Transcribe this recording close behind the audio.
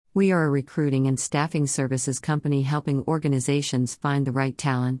We are a recruiting and staffing services company helping organizations find the right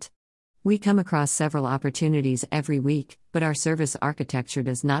talent. We come across several opportunities every week, but our service architecture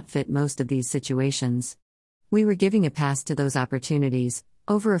does not fit most of these situations. We were giving a pass to those opportunities.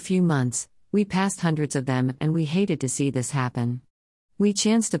 Over a few months, we passed hundreds of them, and we hated to see this happen. We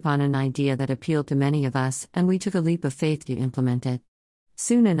chanced upon an idea that appealed to many of us, and we took a leap of faith to implement it.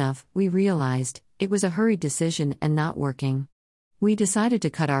 Soon enough, we realized it was a hurried decision and not working. We decided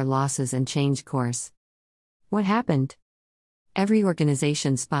to cut our losses and change course. What happened? Every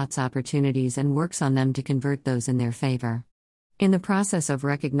organization spots opportunities and works on them to convert those in their favor. In the process of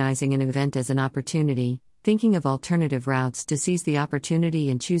recognizing an event as an opportunity, thinking of alternative routes to seize the opportunity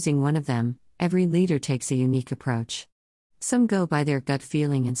and choosing one of them, every leader takes a unique approach. Some go by their gut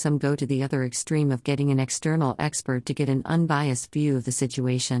feeling and some go to the other extreme of getting an external expert to get an unbiased view of the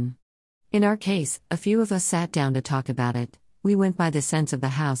situation. In our case, a few of us sat down to talk about it. We went by the sense of the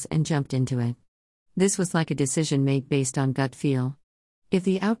house and jumped into it. This was like a decision made based on gut feel. If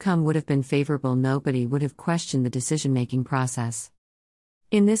the outcome would have been favorable, nobody would have questioned the decision-making process.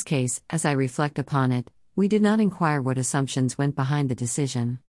 In this case, as I reflect upon it, we did not inquire what assumptions went behind the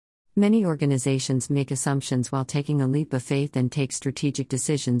decision. Many organizations make assumptions while taking a leap of faith and take strategic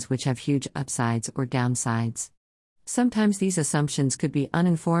decisions which have huge upsides or downsides. Sometimes these assumptions could be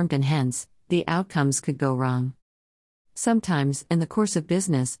uninformed and hence, the outcomes could go wrong. Sometimes, in the course of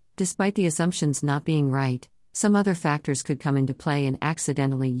business, despite the assumptions not being right, some other factors could come into play and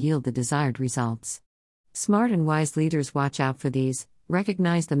accidentally yield the desired results. Smart and wise leaders watch out for these,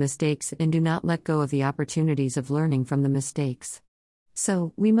 recognize the mistakes, and do not let go of the opportunities of learning from the mistakes.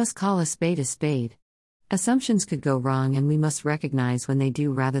 So, we must call a spade a spade. Assumptions could go wrong, and we must recognize when they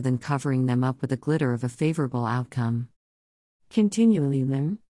do rather than covering them up with the glitter of a favorable outcome. Continually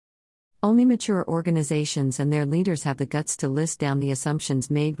learn. Only mature organizations and their leaders have the guts to list down the assumptions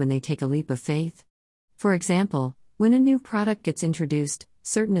made when they take a leap of faith. For example, when a new product gets introduced,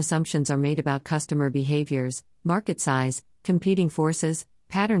 certain assumptions are made about customer behaviors, market size, competing forces,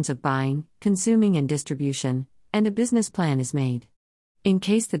 patterns of buying, consuming, and distribution, and a business plan is made. In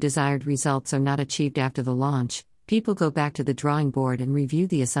case the desired results are not achieved after the launch, people go back to the drawing board and review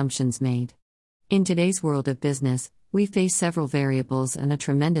the assumptions made. In today's world of business, we face several variables and a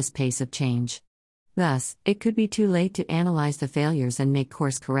tremendous pace of change. Thus, it could be too late to analyze the failures and make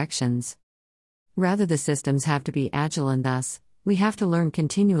course corrections. Rather, the systems have to be agile, and thus, we have to learn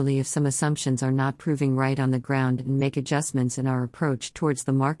continually if some assumptions are not proving right on the ground and make adjustments in our approach towards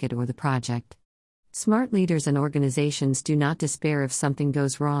the market or the project. Smart leaders and organizations do not despair if something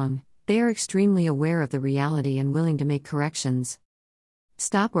goes wrong. They are extremely aware of the reality and willing to make corrections.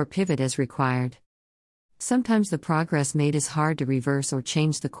 Stop or pivot as required. Sometimes the progress made is hard to reverse or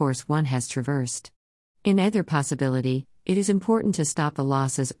change the course one has traversed. In either possibility, it is important to stop the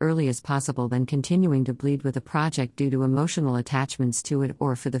loss as early as possible than continuing to bleed with a project due to emotional attachments to it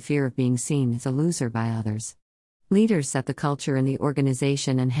or for the fear of being seen as a loser by others. Leaders set the culture in the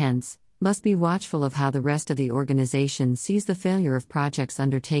organization and hence, must be watchful of how the rest of the organization sees the failure of projects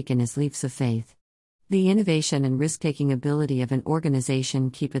undertaken as leaps of faith. The innovation and risk-taking ability of an organization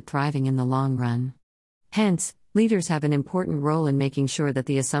keep it thriving in the long run. Hence, leaders have an important role in making sure that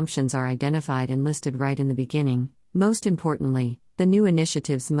the assumptions are identified and listed right in the beginning. Most importantly, the new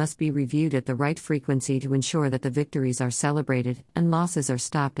initiatives must be reviewed at the right frequency to ensure that the victories are celebrated and losses are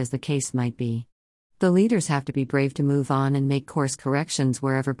stopped as the case might be. The leaders have to be brave to move on and make course corrections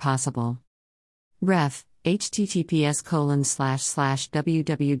wherever possible. Ref.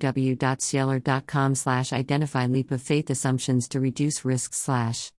 https://www.cieler.com/identify leap of faith assumptions to reduce risks/